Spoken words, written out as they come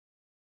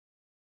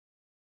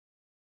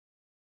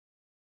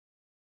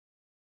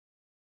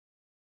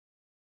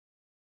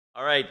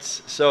All right,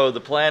 so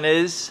the plan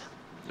is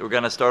we're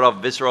going to start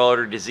off visceral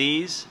artery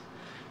disease,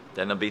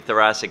 then it'll be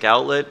thoracic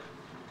outlet,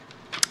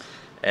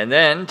 and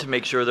then to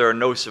make sure there are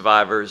no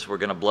survivors, we're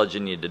going to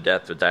bludgeon you to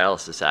death with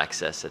dialysis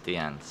access at the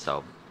end,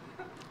 so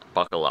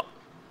buckle up.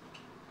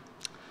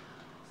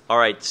 All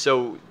right,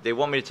 so they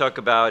want me to talk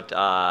about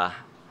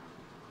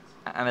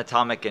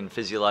anatomic and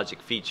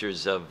physiologic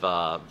features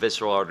of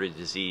visceral artery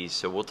disease,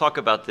 so we'll talk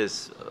about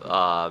this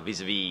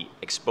vis-a-vis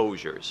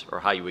exposures, or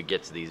how you would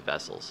get to these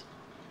vessels.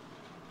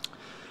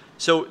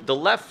 So the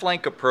left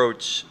flank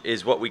approach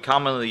is what we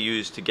commonly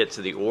use to get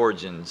to the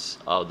origins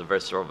of the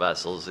visceral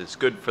vessels. It's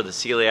good for the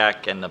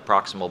celiac and the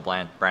proximal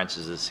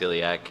branches of the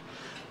celiac.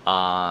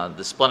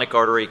 The splenic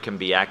artery can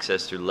be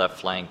accessed through the left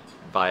flank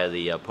via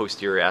the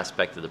posterior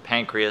aspect of the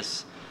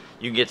pancreas.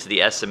 You can get to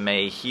the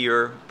SMA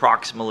here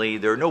proximally.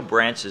 There are no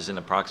branches in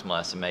the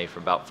proximal SMA for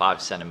about 5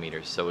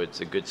 centimeters, so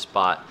it's a good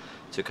spot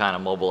to kind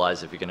of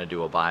mobilize if you're going to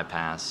do a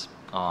bypass.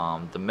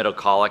 The middle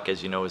colic,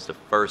 as you know, is the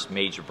first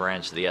major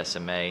branch of the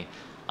SMA.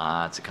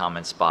 It's a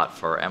common spot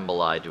for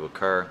emboli to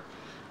occur.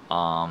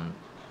 And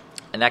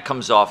that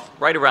comes off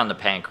right around the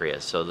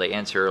pancreas. So the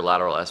anterior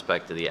lateral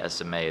aspect of the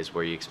SMA is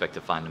where you expect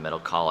to find the middle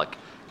colic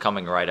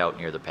coming right out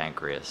near the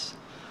pancreas.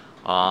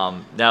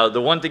 Now, the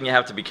one thing you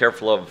have to be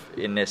careful of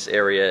in this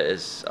area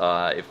is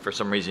if for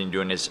some reason you're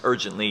doing this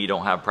urgently, you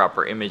don't have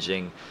proper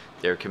imaging,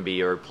 there can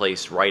be a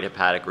replaced right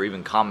hepatic or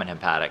even common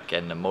hepatic.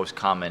 And the most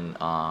common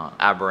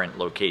aberrant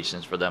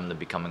locations for them to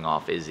be coming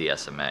off is the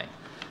SMA.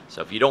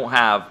 So if you don't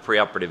have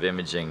preoperative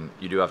imaging,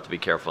 you do have to be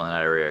careful in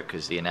that area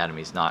because the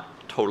anatomy is not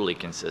totally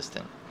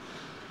consistent.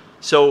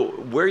 So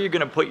where you're going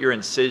to put your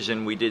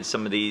incision, we did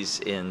some of these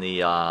in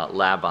the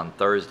lab on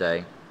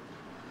Thursday.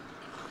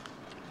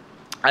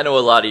 I know a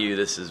lot of you,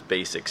 this is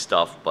basic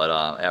stuff, but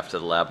after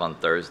the lab on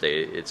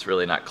Thursday, it's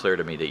really not clear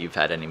to me that you've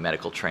had any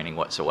medical training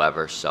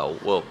whatsoever, so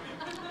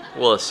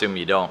we'll assume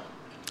you don't.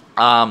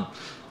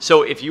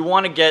 So if you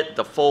want to get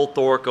the full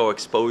thoraco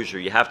exposure,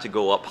 you have to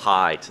go up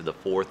high to the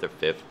 4th or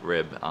 5th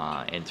rib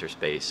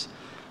interspace,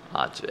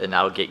 and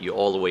that'll get you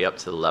all the way up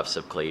to the left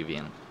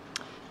subclavian.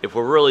 If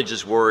we're really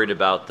just worried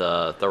about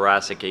the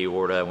thoracic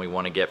aorta and we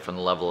want to get from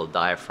the level of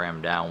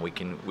diaphragm down, we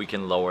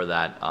can lower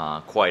that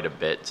quite a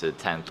bit to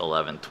 10th,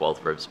 11th,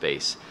 12th rib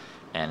space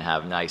and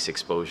have nice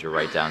exposure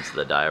right down to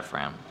the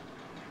diaphragm.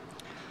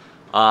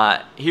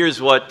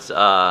 Here's what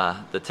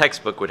the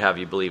textbook would have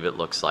you believe it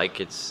looks like.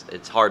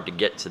 It's hard to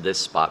get to this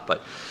spot,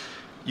 but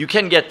you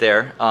can get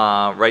there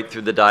right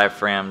through the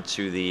diaphragm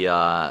to the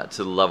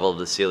level of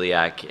the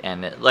celiac.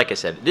 And like I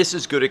said, this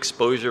is good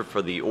exposure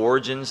for the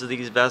origins of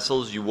these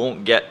vessels. You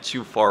won't get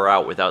too far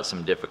out without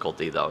some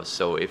difficulty, though.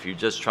 So if you're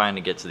just trying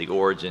to get to the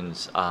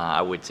origins,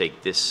 I would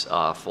take this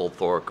full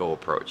thoraco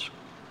approach.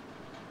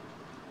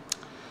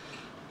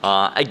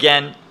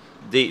 Again,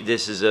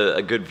 this is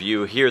a good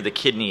view. Here the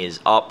kidney is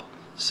up.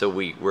 So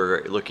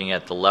we're looking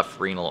at the left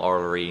renal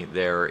artery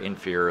there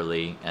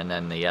inferiorly, and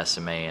then the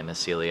SMA and the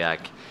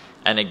celiac.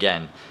 And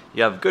again,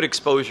 you have good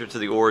exposure to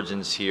the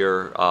origins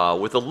here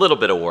with a little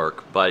bit of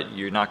work, but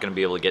you're not going to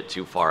be able to get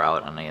too far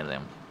out on any of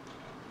them.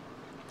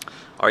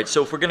 All right,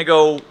 so if we're going to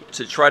go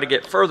to try to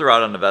get further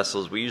out on the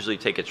vessels, we usually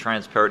take a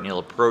transperitoneal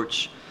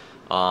approach.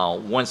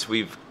 Once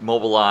we've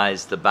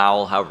mobilized the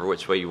bowel, however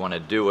which way you want to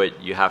do it,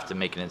 you have to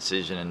make an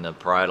incision in the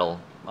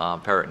parietal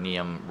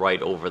peritoneum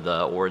right over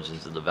the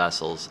origins of the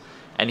vessels.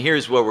 And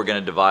here's where we're going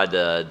to divide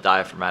the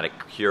diaphragmatic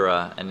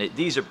crura, and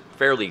these are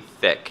fairly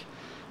thick.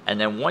 And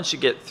then once you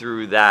get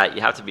through that,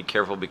 you have to be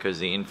careful because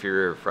the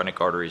inferior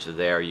phrenic arteries are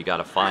there. You got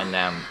to find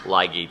them,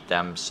 ligate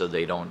them so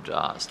they don't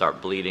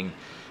start bleeding.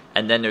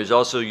 And then there's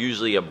also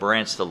usually a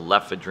branch to the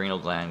left adrenal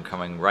gland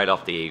coming right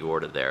off the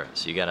aorta there.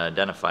 So you got to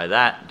identify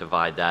that,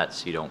 divide that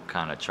so you don't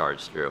kind of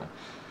charge through.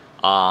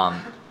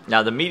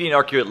 Now the median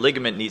arcuate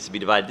ligament needs to be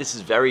divided. This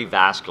is very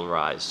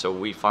vascularized, so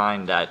we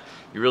find that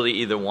you really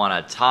either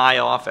want to tie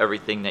off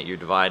everything that you're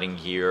dividing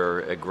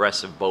here,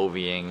 aggressive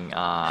bovying.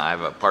 I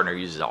have a partner who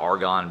uses an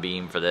argon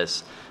beam for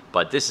this,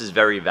 but this is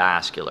very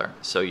vascular.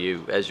 So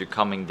as you're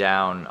coming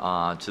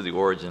down to the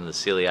origin of the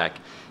celiac,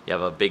 you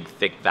have a big,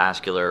 thick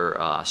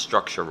vascular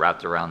structure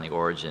wrapped around the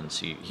origin.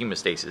 So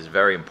hemostasis is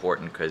very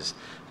important because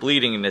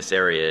bleeding in this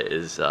area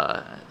is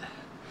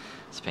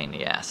it's a pain in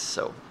the ass,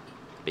 so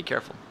be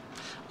careful.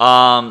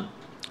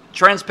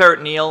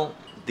 Transperitoneal,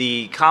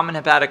 the common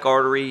hepatic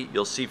artery,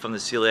 you'll see from the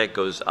celiac,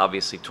 goes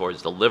obviously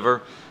towards the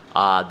liver.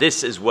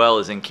 This as well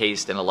is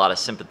encased in a lot of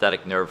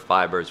sympathetic nerve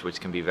fibers,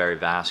 which can be very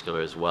vascular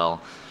as well.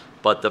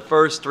 But the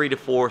first 3 to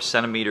 4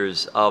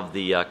 centimeters of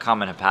the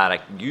common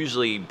hepatic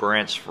usually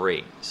branch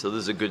free. So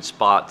this is a good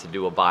spot to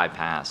do a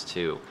bypass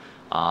too.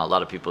 A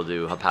lot of people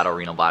do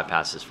hepatorenal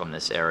bypasses from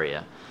this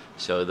area.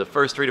 So the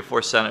first 3 to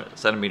 4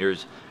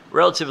 centimeters,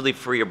 relatively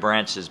free of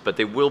branches, but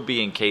they will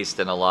be encased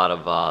in a lot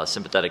of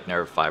sympathetic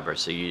nerve fiber,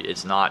 so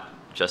it's not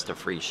just a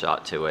free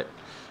shot to it.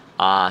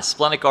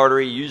 Splenic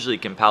artery, usually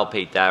can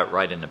palpate that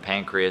right in the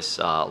pancreas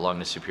along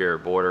the superior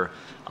border.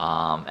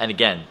 And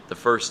again, the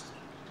first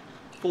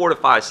 4 to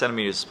 5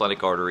 centimeters of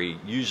splenic artery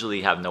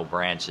usually have no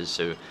branches,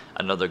 so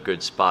another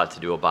good spot to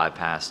do a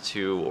bypass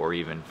to or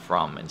even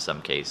from in some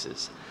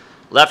cases.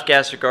 Left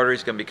gastric artery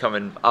is going to be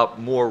coming up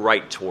more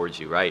right towards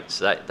you, right?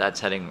 So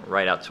that's heading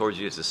right out towards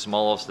you. It's the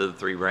smallest of the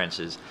three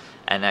branches,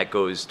 and that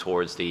goes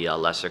towards the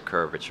lesser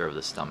curvature of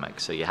the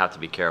stomach. So you have to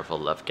be careful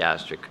of left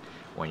gastric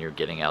when you're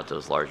getting out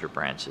those larger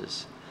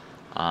branches.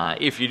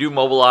 If you do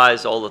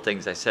mobilize all the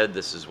things I said,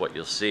 this is what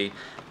you'll see.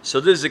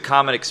 So this is a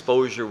common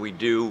exposure we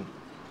do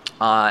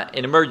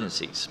in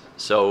emergencies.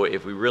 So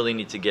if we really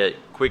need to get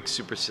quick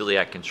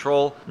supraceliac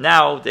control,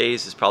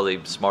 nowadays it's probably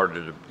smarter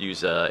to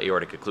use a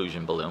aortic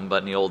occlusion balloon,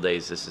 but in the old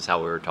days this is how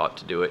we were taught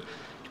to do it.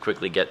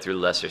 Quickly get through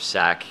lesser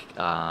sac,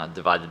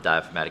 divide the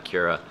diaphragmatic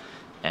cura,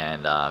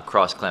 and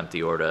cross-clamp the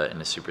aorta in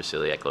the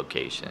supraceliac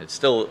location. It's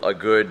still a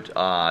good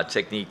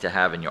technique to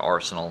have in your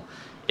arsenal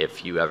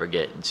if you ever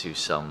get into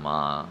some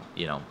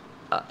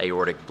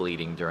aortic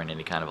bleeding during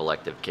any kind of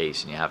elective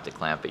case and you have to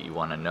clamp it. You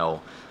want to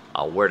know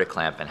where to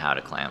clamp and how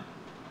to clamp.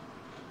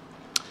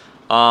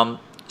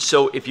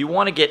 So if you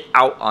want to get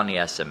out on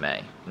the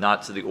SMA,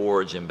 not to the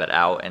origin but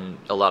out, and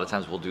a lot of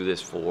times we'll do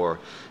this for,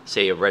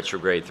 say, a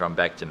retrograde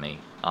thrombectomy.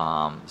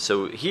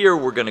 So here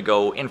we're going to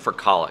go in for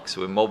colic.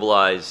 So we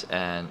mobilize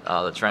and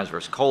the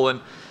transverse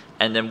colon,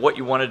 and then what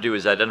you want to do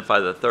is identify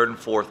the third and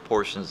fourth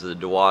portions of the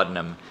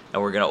duodenum,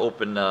 and we're going to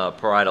open the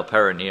parietal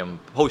perineum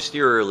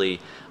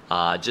posteriorly,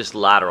 just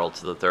lateral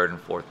to the third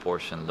and fourth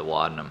portion of the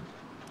duodenum.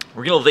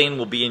 Renal vein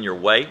will be in your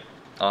way.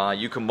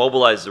 You can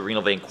mobilize the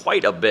renal vein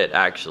quite a bit,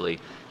 actually.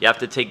 You have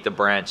to take the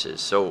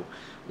branches. So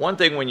one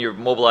thing when you're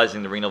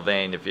mobilizing the renal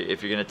vein, if you're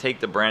going to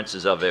take the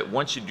branches of it,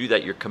 once you do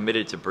that, you're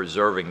committed to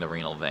preserving the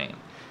renal vein.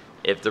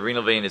 If the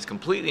renal vein is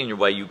completely in your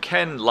way, you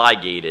can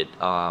ligate it,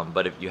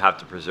 but if you have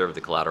to preserve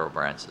the collateral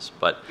branches.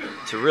 But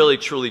to really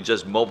truly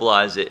just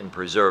mobilize it and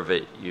preserve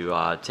it, you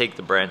take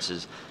the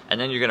branches,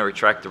 and then you're going to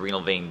retract the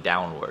renal vein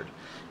downward.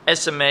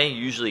 SMA,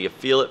 usually you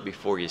feel it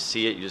before you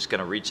see it. You're just going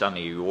to reach on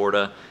the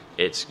aorta.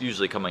 It's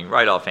usually coming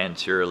right off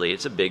anteriorly.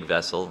 It's a big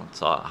vessel. It's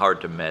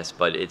hard to miss,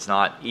 but it's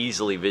not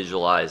easily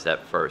visualized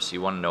at first.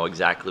 You want to know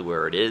exactly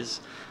where it is.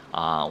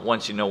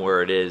 Once you know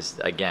where it is,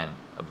 again,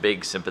 a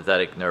big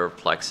sympathetic nerve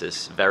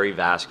plexus, very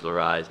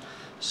vascularized.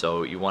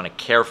 So you want to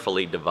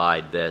carefully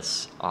divide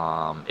this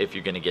if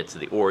you're going to get to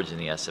the origin of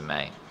the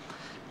SMA.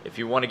 If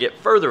you want to get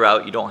further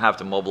out, you don't have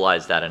to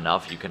mobilize that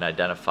enough. You can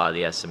identify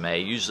the SMA.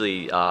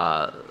 Usually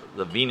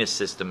the venous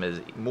system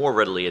is more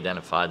readily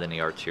identified than the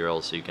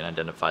arterial, so you can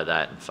identify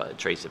that and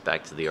trace it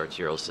back to the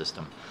arterial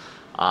system.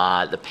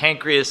 The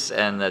pancreas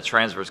and the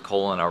transverse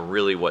colon are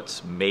really what's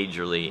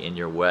majorly in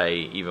your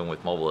way, even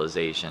with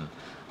mobilization.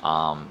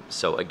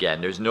 So again,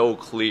 there's no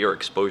clear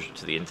exposure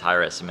to the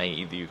entire SMA.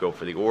 Either you go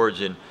for the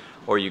origin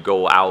or you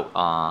go out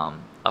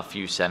a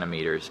few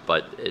centimeters,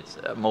 but it's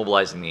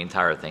mobilizing the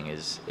entire thing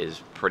is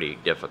pretty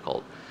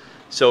difficult.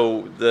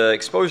 So the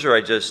exposure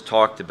I just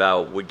talked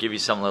about would give you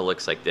something that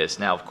looks like this.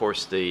 Now, of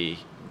course, the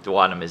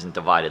duodenum isn't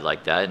divided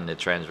like that, and the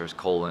transverse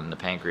colon and the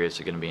pancreas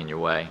are going to be in your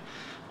way.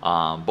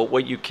 But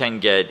what you can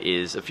get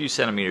is a few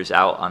centimeters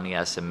out on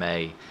the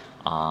SMA,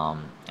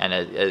 and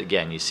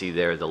again, you see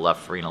there the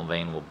left renal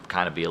vein will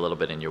kind of be a little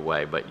bit in your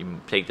way, but you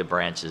take the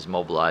branches,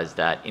 mobilize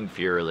that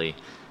inferiorly,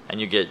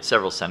 and you get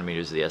several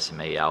centimeters of the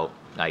SMA out.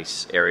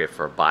 Nice area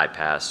for a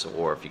bypass,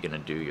 or if you're going to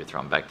do your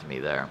thrombectomy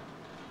there.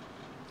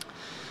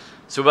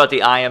 So about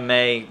the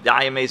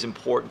IMA is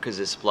important because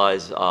it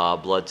supplies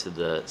blood to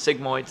the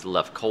sigmoids, the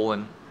left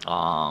colon,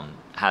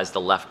 has the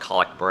left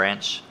colic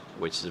branch,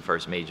 which is the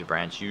first major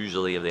branch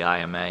usually of the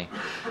IMA.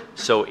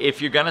 So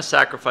if you're going to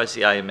sacrifice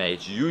the IMA,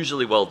 it's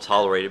usually well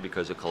tolerated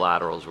because of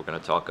collaterals we're going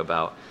to talk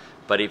about.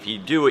 But if you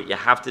do it, you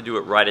have to do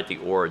it right at the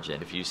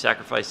origin. If you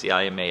sacrifice the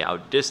IMA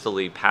out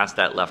distally past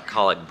that left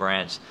colic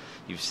branch,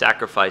 you've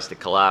sacrificed the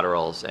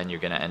collaterals and you're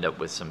going to end up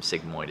with some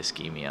sigmoid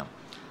ischemia.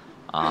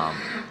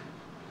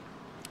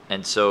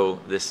 And so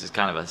this is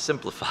kind of a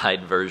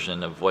simplified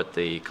version of what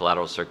the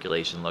collateral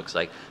circulation looks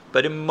like.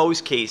 But in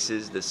most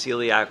cases, the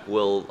celiac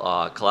will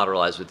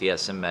collateralize with the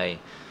SMA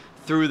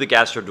through the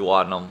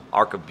gastroduodenum,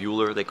 arc of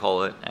Buehler they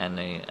call it, and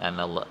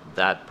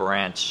that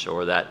branch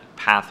or that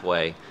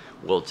pathway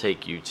will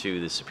take you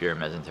to the superior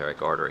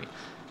mesenteric artery.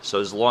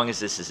 So as long as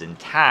this is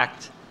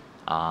intact,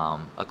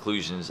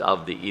 occlusions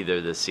of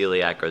either the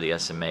celiac or the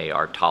SMA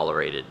are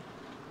tolerated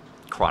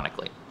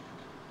chronically.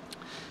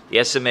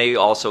 The SMA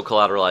also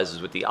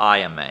collateralizes with the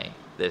IMA.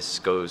 This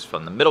goes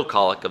from the middle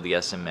colic of the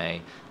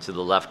SMA to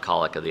the left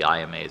colic of the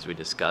IMA, as we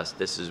discussed.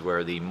 This is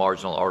where the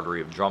marginal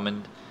artery of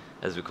Drummond,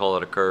 as we call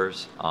it,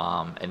 occurs.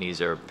 And these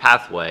are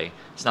pathway.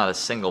 It's not a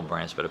single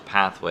branch, but a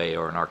pathway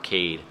or an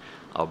arcade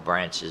of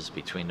branches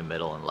between the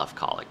middle and left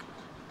colic.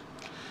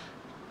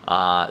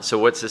 So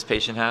what's this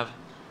patient have?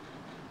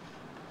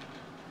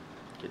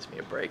 Gives me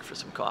a break for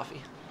some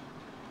coffee.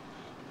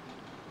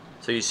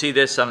 So you see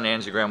this on an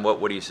angiogram.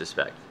 What do you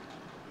suspect?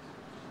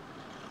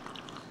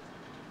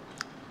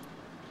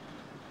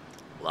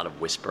 A lot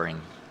of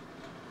whispering,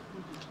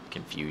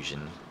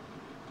 confusion.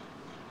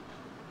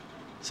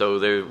 So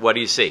there, what do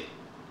you see?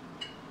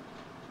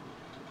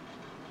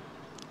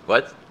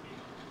 What?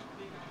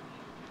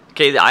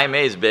 Okay, the IMA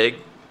is big.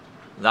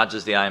 Not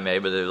just the IMA,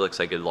 but it looks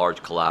like a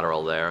large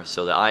collateral there.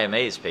 So the IMA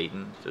is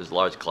patent. There's a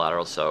large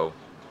collateral, so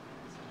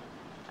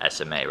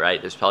SMA,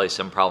 right? There's probably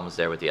some problems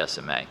there with the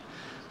SMA.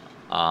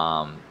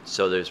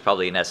 So there's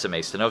probably an SMA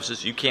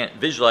stenosis. You can't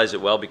visualize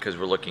it well because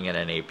we're looking at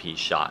an AP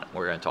shot.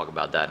 We're going to talk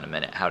about that in a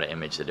minute, how to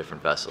image the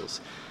different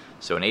vessels.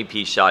 So an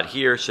AP shot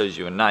here shows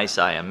you a nice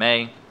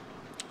IMA,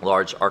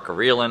 large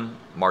arcariolin,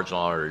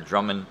 marginal artery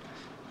Drummond.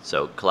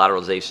 So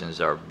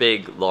collateralizations are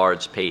big,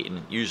 large,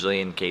 patent,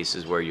 usually in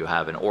cases where you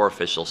have an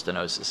orificial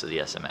stenosis of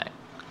the SMA.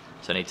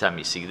 So anytime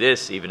you see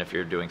this, even if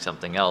you're doing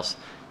something else,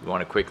 you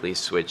want to quickly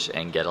switch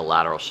and get a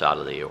lateral shot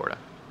of the aorta.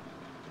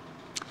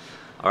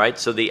 All right,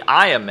 so the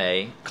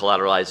IMA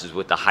collateralizes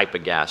with the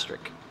hypogastric.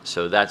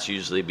 So that's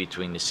usually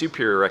between the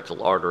superior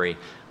rectal artery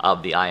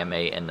of the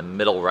IMA and the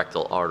middle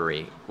rectal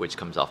artery, which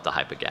comes off the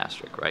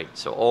hypogastric, right?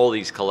 So all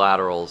these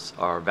collaterals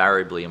are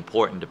variably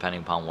important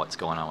depending upon what's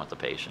going on with the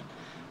patient,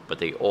 but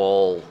they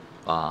all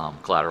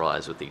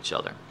collateralize with each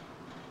other.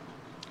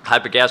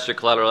 Hypogastric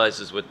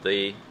collateralizes with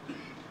the,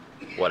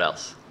 what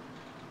else?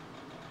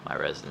 My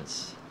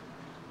residents.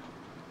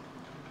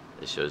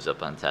 It shows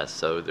up on tests.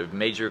 So the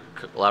major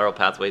collateral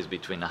pathways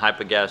between the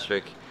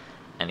hypogastric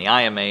and the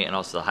IMA, and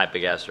also the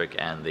hypogastric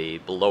and the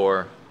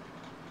lower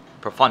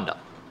profunda.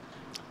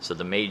 So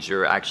the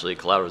major actually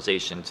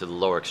collateralization to the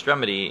lower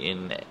extremity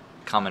in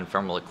common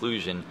femoral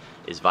occlusion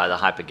is via the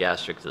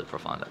hypogastric to the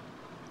profunda.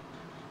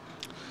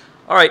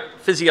 All right,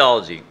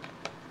 physiology.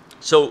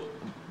 So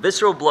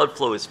visceral blood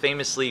flow is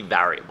famously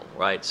variable,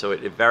 right? So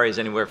it varies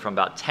anywhere from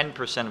about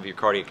 10% of your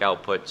cardiac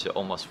output to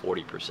almost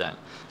 40%.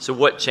 So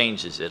what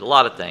changes it? A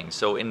lot of things.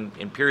 So in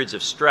periods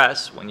of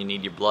stress, when you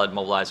need your blood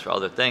mobilized for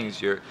other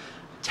things, your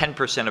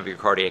 10% of your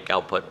cardiac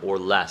output or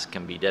less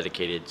can be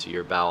dedicated to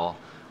your bowel,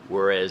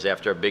 whereas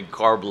after a big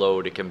carb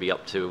load, it can be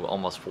up to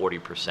almost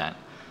 40%.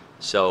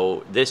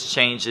 So this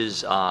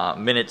changes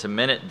minute to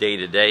minute, day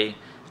to day,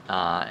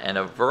 and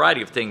a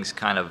variety of things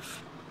kind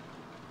of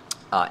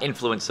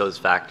influence those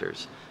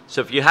factors. So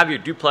if you have your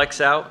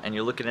duplex out and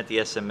you're looking at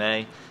the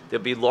SMA,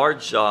 there'll be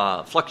large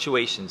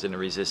fluctuations in the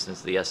resistance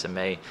of the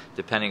SMA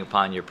depending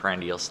upon your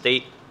prandial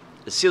state.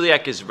 The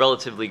celiac is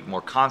relatively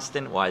more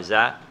constant. Why is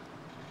that?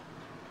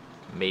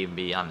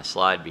 Maybe on the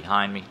slide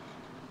behind me.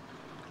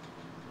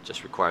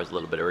 Just requires a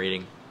little bit of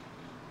reading.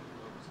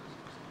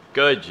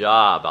 Good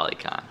job, Ali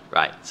Khan.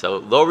 Right, so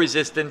low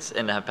resistance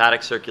in the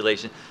hepatic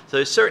circulation. So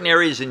there's certain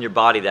areas in your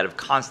body that have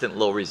constant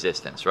low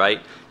resistance,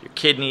 right? Your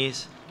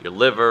kidneys, your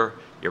liver,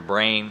 your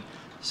brain.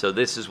 So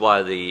this is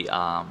why the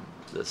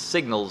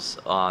signals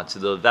to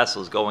the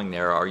vessels going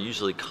there are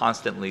usually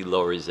constantly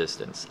low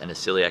resistance, and the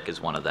celiac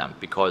is one of them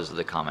because of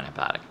the common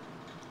hepatic.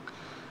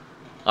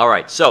 All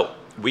right, so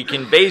we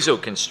can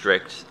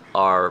vasoconstrict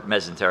our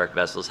mesenteric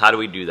vessels. How do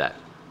we do that?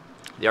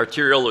 The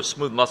arterial or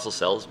smooth muscle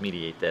cells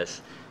mediate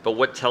this, but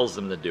what tells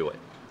them to do it?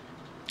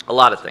 A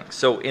lot of things.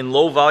 So in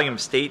low volume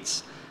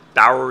states,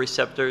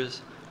 baroreceptors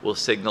will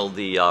signal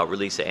the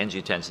release of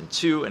angiotensin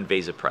II and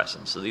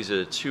vasopressin. So these are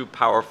the two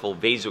powerful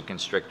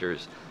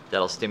vasoconstrictors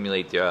that'll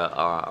stimulate the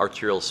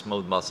arterial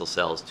smooth muscle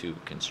cells to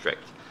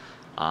constrict.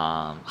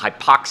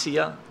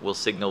 Hypoxia will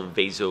signal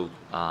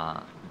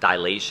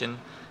vasodilation,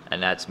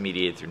 and that's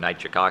mediated through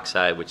nitric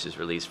oxide, which is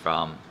released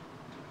from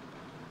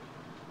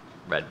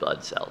red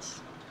blood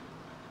cells.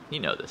 You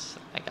know this.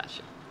 I got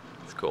you.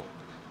 It's cool.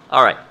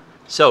 All right.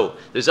 So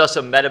there's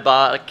also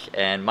metabolic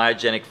and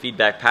myogenic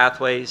feedback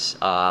pathways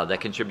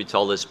that contribute to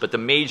all this, but the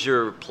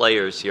major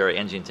players here are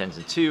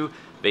angiotensin II,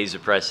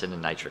 vasopressin,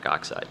 and nitric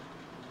oxide.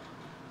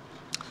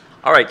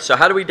 All right, so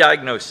how do we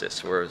diagnose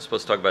this? We're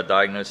supposed to talk about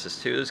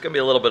diagnosis too. There's going to be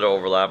a little bit of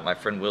overlap. My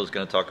friend Will's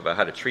going to talk about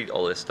how to treat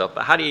all this stuff,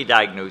 but how do you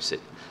diagnose it?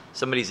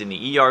 Somebody's in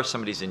the ER,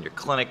 somebody's in your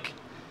clinic.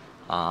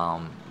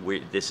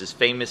 This is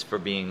famous for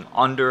being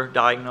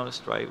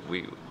underdiagnosed, right?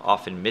 We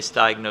often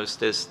misdiagnose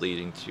this,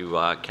 leading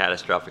to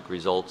catastrophic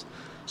results.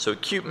 So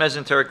acute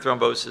mesenteric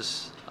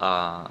thrombosis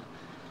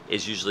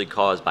is usually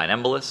caused by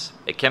an embolus.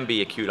 It can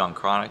be acute on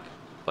chronic,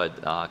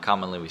 but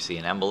commonly we see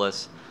an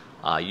embolus,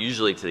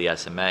 usually to the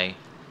SMA,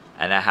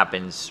 and that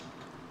happens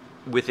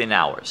within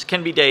hours.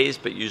 Can be days,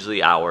 but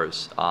usually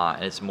hours,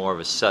 and it's more of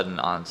a sudden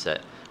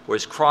onset.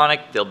 Whereas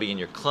chronic, they'll be in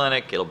your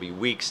clinic, it'll be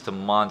weeks to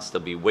months,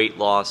 there'll be weight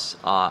loss,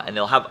 and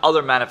they'll have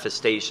other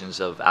manifestations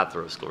of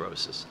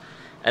atherosclerosis.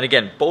 And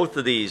again, both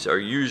of these are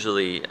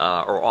usually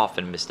or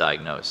often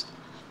misdiagnosed.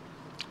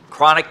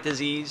 Chronic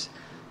disease,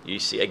 you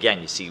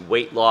see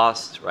weight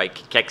loss, right?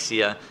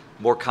 Cachexia,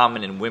 more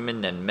common in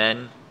women than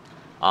men.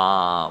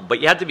 But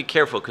you have to be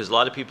careful because a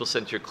lot of people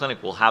sent to your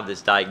clinic will have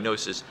this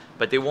diagnosis,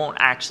 but they won't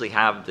actually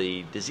have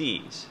the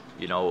disease.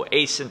 You know,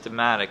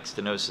 asymptomatic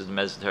stenosis of the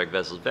mesenteric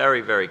vessels is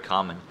very, very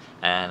common,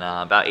 and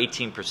about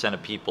 18%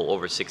 of people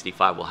over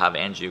 65 will have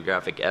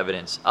angiographic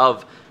evidence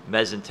of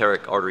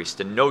mesenteric artery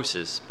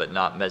stenosis, but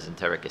not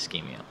mesenteric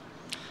ischemia.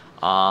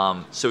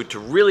 So to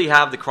really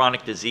have the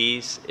chronic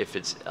disease, if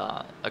it's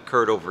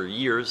occurred over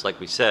years, like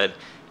we said,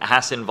 it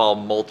has to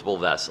involve multiple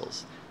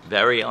vessels.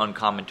 Very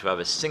uncommon to have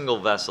a single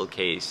vessel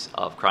case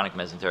of chronic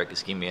mesenteric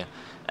ischemia,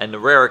 and the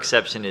rare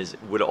exception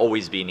would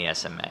always be in the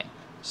SMA.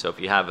 So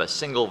if you have a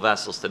single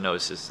vessel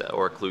stenosis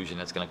or occlusion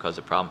that's going to cause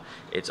a problem,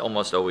 it's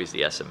almost always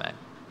the SMA.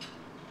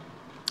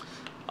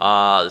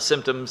 The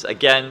symptoms,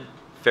 again,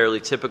 fairly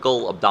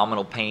typical: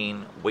 abdominal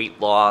pain, weight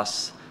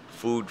loss,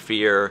 food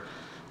fear.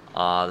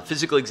 The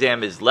physical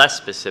exam is less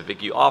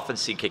specific. You often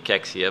see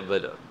cachexia,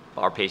 but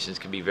our patients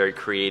can be very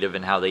creative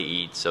in how they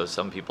eat, so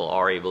some people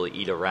are able to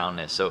eat around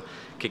this. So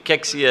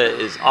cachexia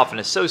is often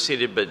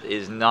associated, but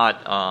is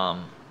not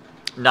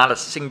a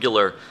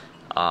singular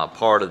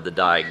part of the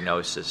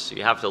diagnosis. So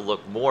you have to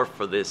look more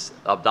for this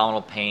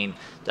abdominal pain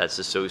that's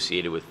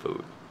associated with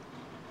food.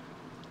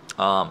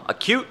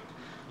 Acute,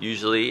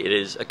 usually it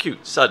is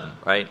acute, sudden,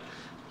 right?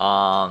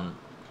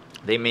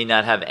 They may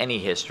not have any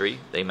history.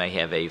 They may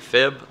have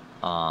AFib,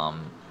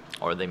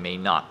 or they may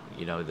not.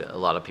 You know, a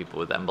lot of people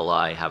with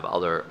emboli have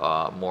other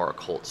more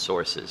occult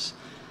sources.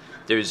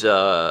 There's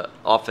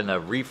often a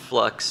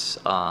reflux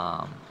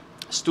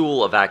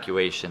stool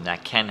evacuation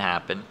that can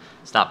happen.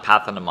 It's not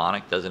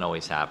pathognomonic, doesn't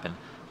always happen,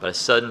 but a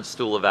sudden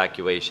stool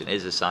evacuation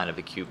is a sign of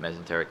acute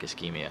mesenteric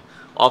ischemia.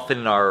 Often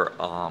in our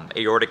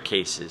aortic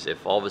cases,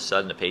 if all of a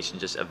sudden the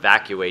patient just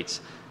evacuates,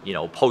 you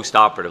know,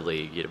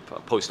 post-operatively,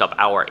 post-op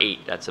hour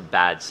 8, that's a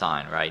bad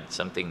sign, right?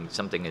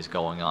 Something is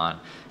going on,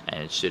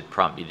 and it should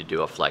prompt you to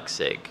do a flex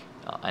sig.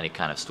 Any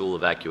kind of stool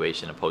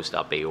evacuation of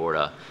post-op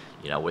aorta,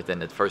 you know, within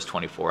the first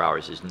 24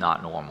 hours is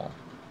not normal.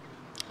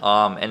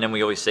 And then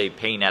we always say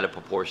pain out of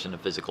proportion to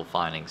physical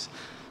findings.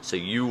 So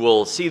you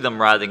will see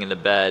them writhing in the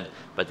bed,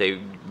 but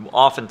they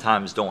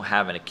oftentimes don't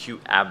have an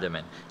acute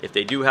abdomen. If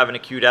they do have an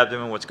acute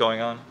abdomen, what's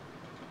going on?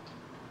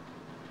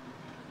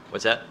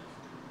 What's that?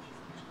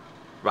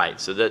 Right,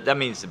 so that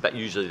means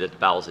usually that the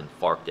bowel's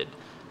infarcted,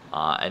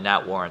 and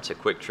that warrants a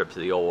quick trip to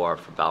the OR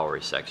for bowel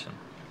resection.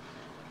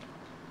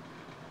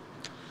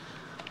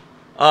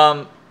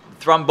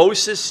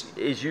 Thrombosis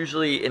is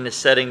usually in the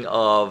setting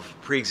of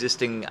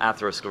pre-existing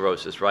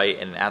atherosclerosis, right?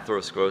 And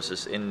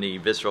atherosclerosis in the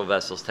visceral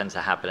vessels tends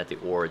to happen at the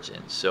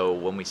origin. So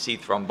when we see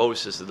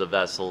thrombosis of the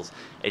vessels,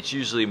 it's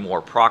usually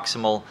more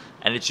proximal,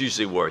 and it's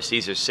usually worse.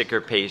 These are sicker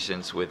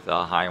patients with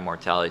higher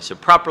mortality. So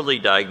properly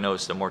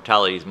diagnosed, the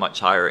mortality is much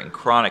higher in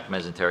chronic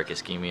mesenteric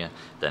ischemia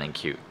than in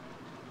acute.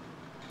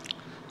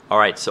 All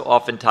right, so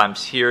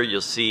oftentimes here you'll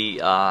see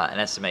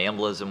an SMA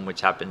embolism, which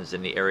happens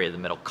in the area of the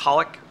middle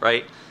colic,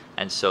 right?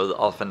 And so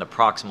often the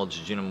proximal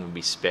jejunum will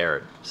be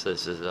spared. So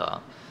this is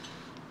an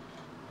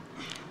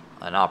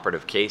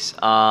operative case.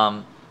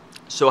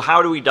 So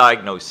how do we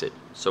diagnose it?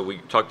 So we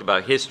talked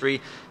about history.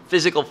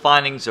 Physical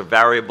findings are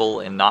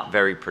variable and not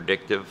very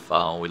predictive.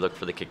 We look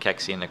for the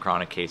cachexia in the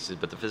chronic cases,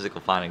 but the physical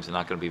findings are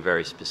not going to be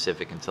very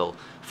specific until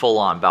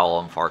full-on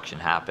bowel infarction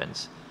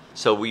happens.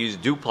 So we use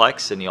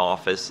duplex in the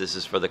office. This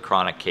is for the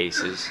chronic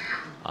cases.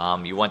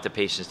 You want the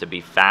patients to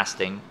be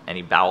fasting.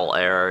 Any bowel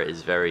error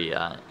is very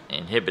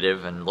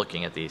inhibitive in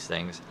looking at these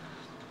things.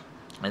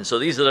 And so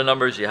these are the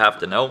numbers you have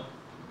to know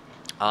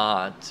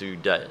to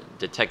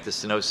detect the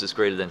stenosis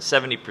greater than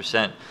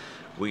 70%.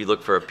 We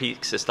look for a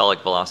peak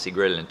systolic velocity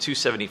greater than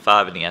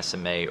 275 in the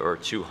SMA or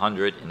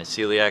 200 in the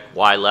celiac.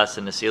 Why less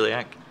in the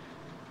celiac?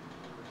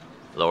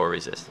 Lower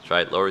resistance,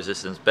 right? Lower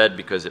resistance bed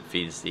because it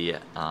feeds the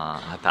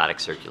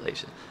hepatic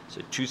circulation. So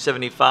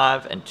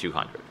 275 and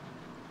 200.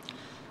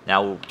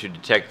 Now, to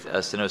detect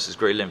stenosis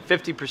greater than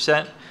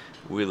 50%,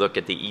 we look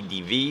at the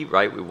EDV,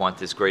 right? We want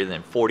this greater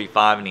than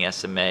 45 in the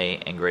SMA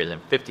and greater than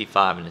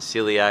 55 in the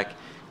celiac.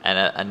 And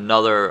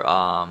another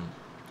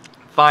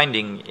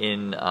finding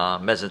in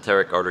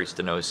mesenteric artery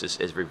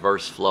stenosis is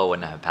reverse flow in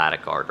the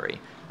hepatic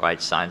artery,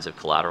 right? Signs of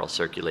collateral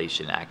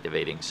circulation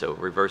activating. So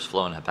reverse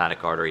flow in the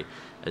hepatic artery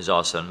is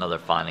also another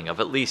finding of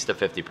at least a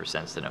 50%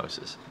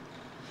 stenosis.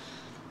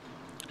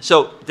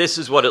 So this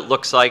is what it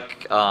looks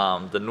like.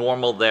 The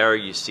normal there,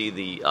 you see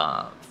the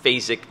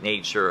phasic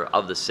nature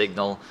of the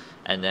signal,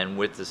 and then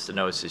with the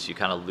stenosis, you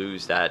kind of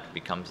lose that,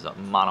 becomes a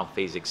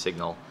monophasic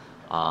signal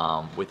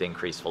with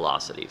increased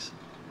velocities.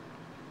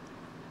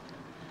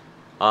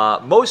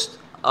 Most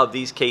of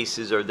these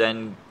cases are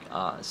then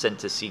sent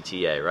to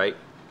CTA, right?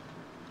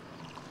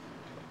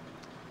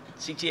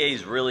 CTA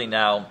is really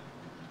now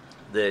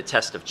the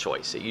test of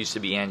choice. It used to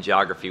be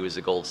angiography was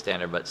the gold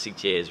standard, but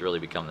CTA has really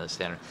become the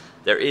standard.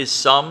 There is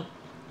some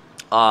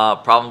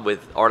problem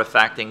with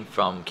artifacting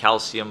from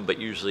calcium, but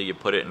usually you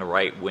put it in the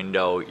right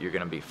window, you're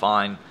going to be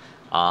fine.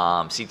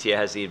 CTA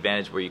has the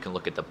advantage where you can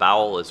look at the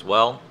bowel as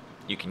well.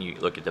 You can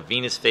look at the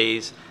venous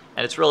phase,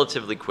 and it's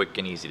relatively quick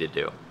and easy to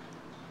do.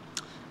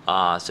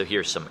 So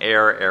here's some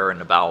air in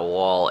the bowel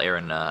wall, air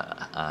in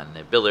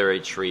the biliary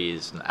tree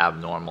is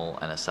abnormal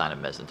and a sign of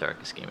mesenteric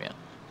ischemia.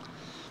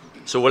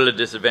 So what are the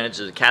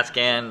disadvantages of the CAT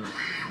scan?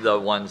 The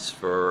ones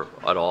for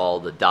at all,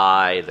 the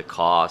dye, the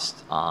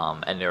cost,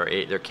 and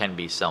there can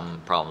be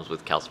some problems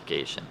with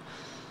calcification.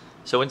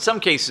 So in some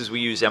cases we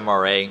use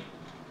MRA.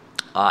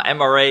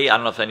 MRA, I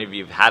don't know if any of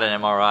you have had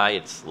an MRI,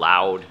 it's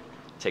loud,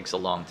 it takes a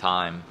long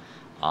time.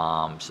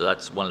 So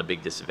that's one of the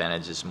big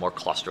disadvantages, more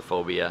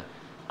claustrophobia.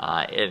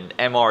 And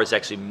MR is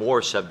actually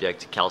more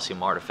subject to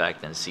calcium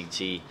artifact than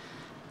CT.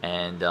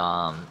 And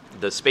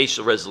the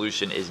spatial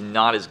resolution is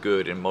not as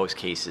good in most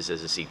cases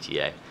as a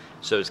CTA.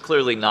 So it's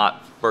clearly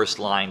not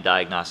first-line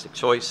diagnostic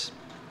choice.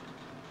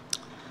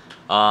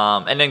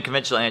 And then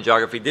conventional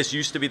angiography. This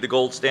used to be the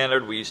gold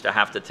standard. We used to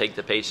have to take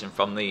the patient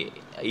from the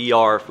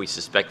ER if we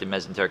suspected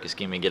mesenteric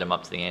ischemia and get them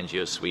up to the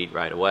angio suite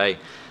right away.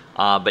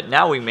 But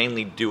now we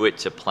mainly do it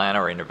to plan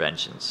our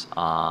interventions.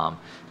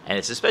 And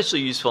it's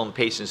especially useful in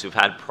patients who've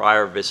had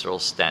prior visceral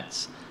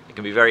stents. It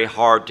can be very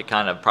hard to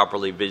kind of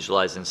properly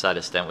visualize inside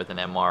a stent with an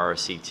MR or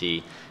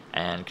CT,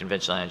 and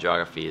conventional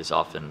angiography is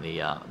often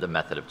the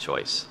method of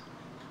choice.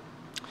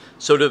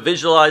 So to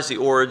visualize the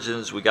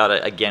origins, we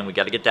gotta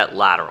get that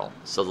lateral.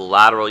 So the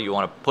lateral, you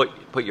want to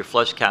put your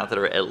flush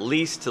catheter at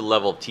least to the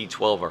level of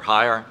T12 or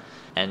higher,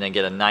 and then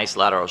get a nice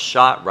lateral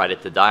shot right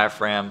at the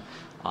diaphragm,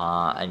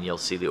 and you'll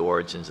see the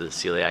origins of the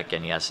celiac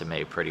and the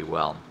SMA pretty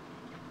well.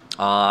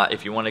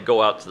 If you want to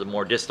go out to the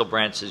more distal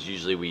branches,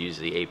 usually we use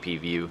the AP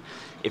view.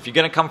 If you're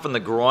going to come from the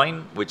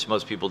groin, which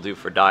most people do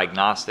for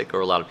diagnostic, or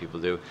a lot of people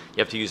do, you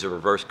have to use a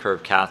reverse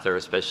curve catheter,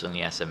 especially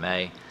in the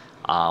SMA.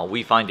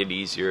 We find it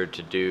easier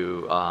to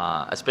do,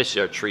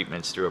 especially our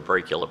treatments, through a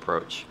brachial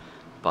approach,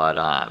 but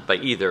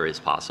either is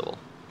possible.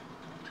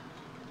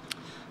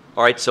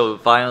 All right, so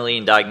finally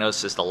in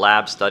diagnosis, the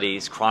lab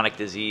studies, chronic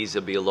disease,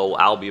 there'll be a low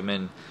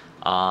albumin,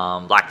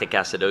 lactic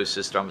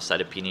acidosis,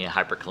 thrombocytopenia,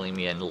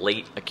 hyperkalemia, and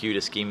late acute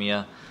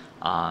ischemia.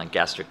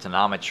 Gastric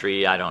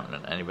tonometry, I don't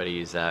know anybody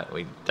use that.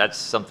 That's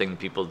something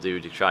people do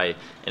to try,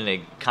 in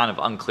the kind of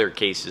unclear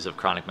cases of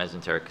chronic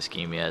mesenteric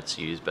ischemia, it's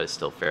used, but it's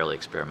still fairly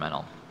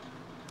experimental.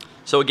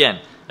 So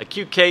again,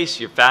 acute case,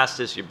 your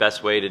fastest, your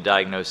best way to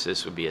diagnose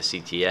this would be a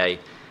CTA.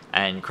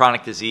 And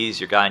chronic disease,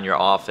 your guy in your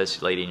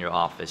office, lady in your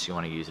office, you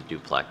want to use a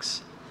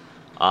duplex.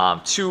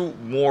 Two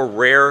more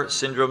rare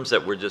syndromes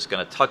that we're just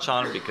going to touch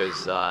on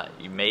because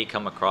you may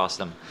come across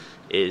them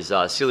is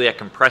celiac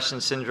compression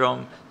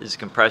syndrome. This is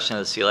compression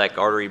of the celiac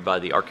artery by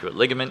the arcuate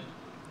ligament.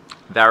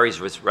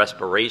 Varies with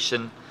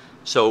respiration.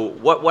 So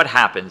what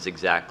happens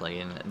exactly?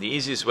 And the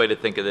easiest way to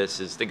think of this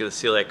is think of the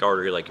celiac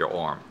artery like your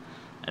arm.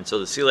 And so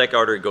the celiac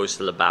artery goes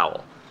to the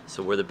bowel.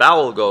 So where the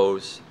bowel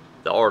goes,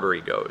 the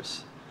artery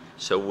goes.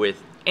 So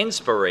with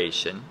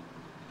inspiration,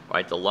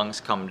 right, the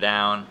lungs come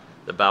down,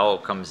 the bowel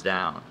comes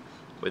down.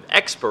 With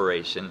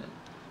expiration,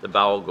 the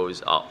bowel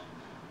goes up.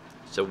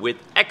 So with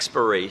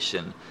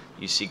expiration,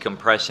 you see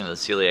compression of the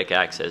celiac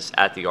axis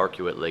at the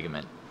arcuate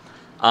ligament.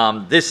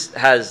 This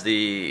has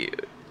the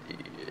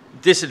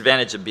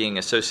disadvantage of being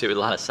associated with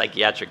a lot of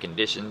psychiatric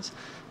conditions.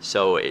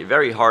 So it's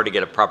very hard to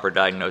get a proper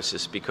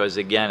diagnosis because,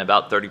 again,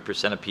 about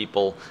 30% of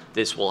people,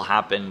 this will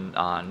happen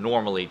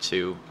normally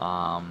to.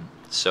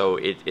 So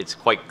it's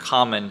quite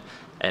common,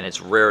 and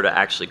it's rare to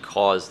actually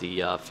cause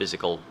the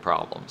physical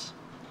problems.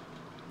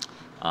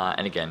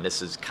 And again,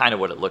 this is kind of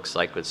what it looks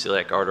like with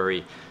celiac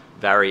artery.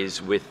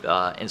 Varies with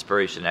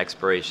inspiration and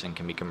expiration and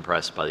can be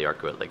compressed by the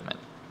arcuate ligament.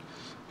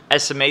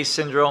 SMA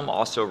syndrome,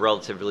 also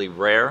relatively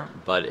rare,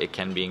 but it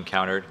can be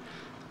encountered.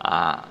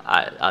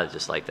 I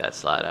just like that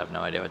slide. I have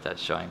no idea what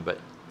that's showing, but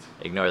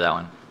ignore that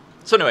one.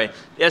 So anyway,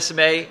 the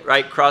SMA,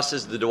 right,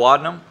 crosses the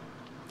duodenum.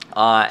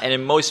 And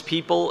in most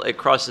people, it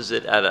crosses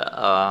it at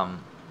a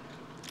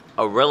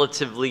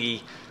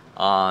relatively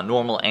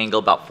normal angle,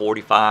 about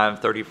 30,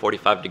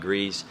 45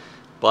 degrees.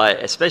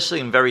 But especially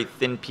in very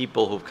thin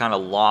people who've kind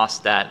of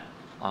lost that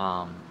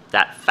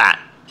fat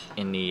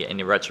in the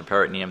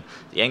retroperitoneum,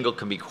 the angle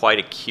can be quite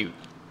acute.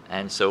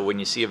 And so when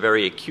you see a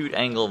very acute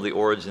angle of the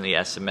origin of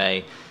the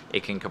SMA,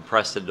 it can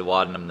compress the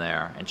duodenum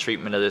there. And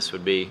treatment of this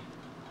would be,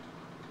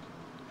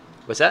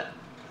 what's that?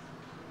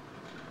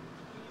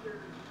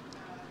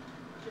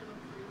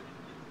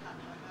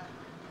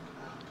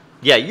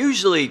 Yeah,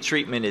 usually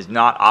treatment is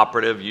not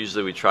operative.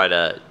 Usually we try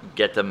to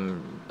get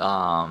them,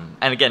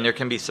 and again, there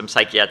can be some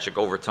psychiatric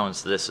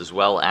overtones to this as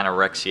well.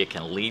 Anorexia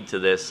can lead to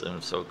this,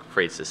 and so it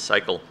creates this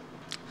cycle.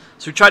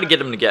 So we try to get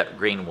them to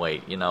gain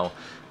weight, you know.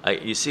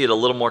 You see it a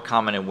little more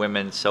common in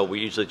women, so we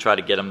usually try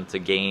to get them to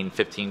gain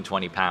 15,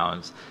 20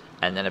 pounds.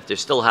 And then if they're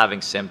still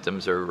having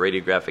symptoms or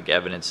radiographic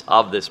evidence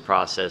of this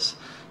process,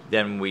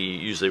 then we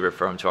usually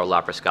refer them to our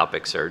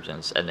laparoscopic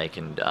surgeons, and they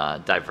can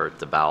divert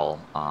the bowel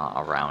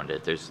around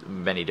it. There's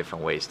many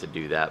different ways to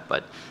do that,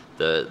 but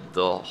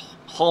the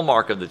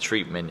hallmark of the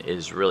treatment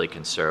is really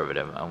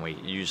conservative, and we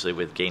usually,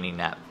 with gaining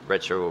that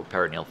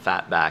retroperitoneal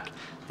fat back,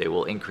 they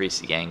will increase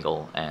the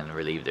angle and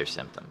relieve their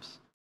symptoms.